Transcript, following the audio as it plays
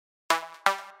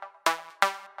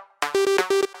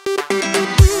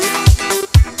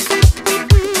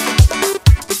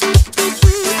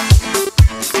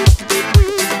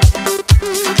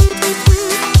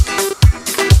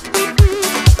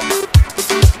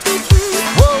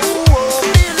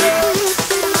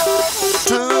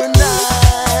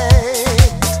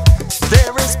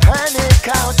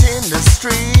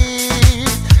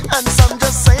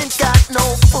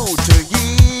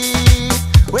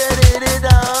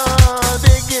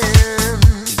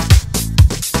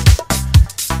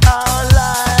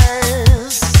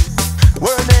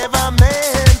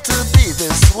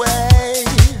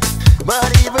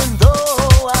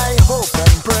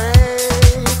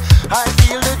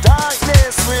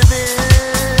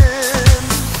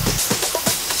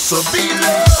So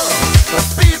below, the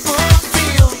people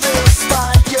feel this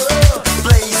fire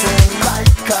blazing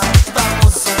like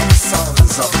 1,000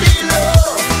 suns. So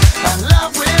below, and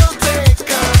love will take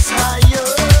us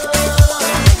higher.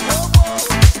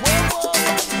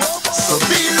 So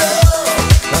below,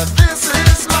 this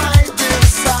is my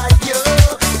desire.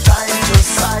 Time to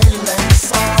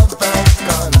silence all the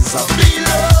guns. So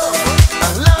below,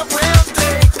 and love will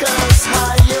take us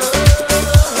higher.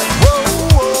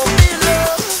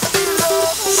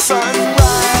 Sunrise,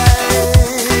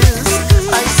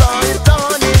 I saw it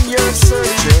dawn in your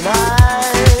searching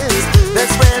eyes.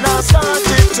 That's when I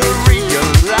started to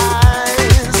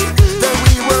realize that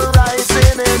we were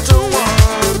rising into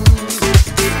one.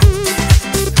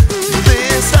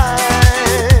 This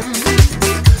time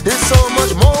is so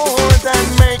much more than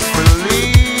make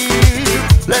believe.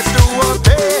 Let's do our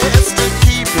best to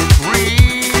keep it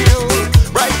real.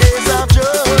 Bright days have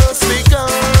just begun.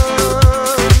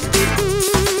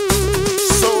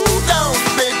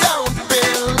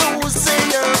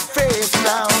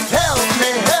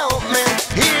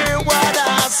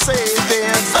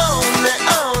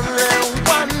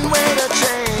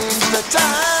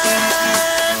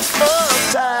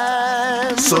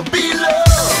 So below,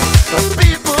 the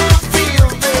people feel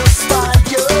this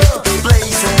fire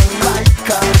blazing like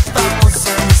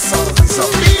 1,000 suns. So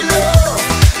below,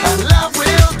 and love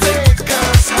will take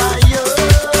us higher.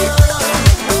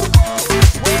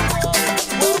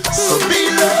 So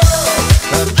below,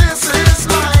 this is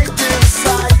my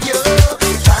desire.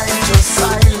 Time to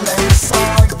silence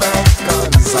all the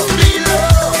guns. So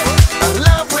below, and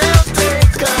love will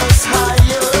take us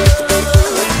higher.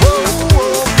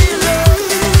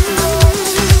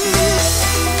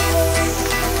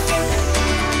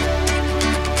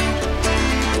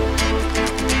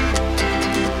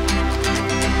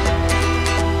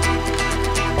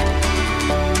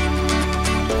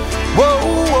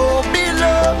 Whoa,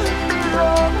 beloved.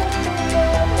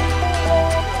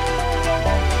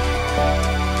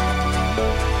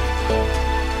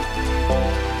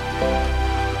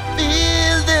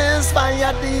 Feel this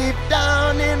fire deep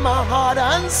down in my heart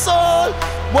and soul.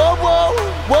 Whoa, whoa,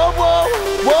 whoa, whoa,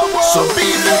 whoa, whoa. So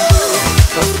beloved.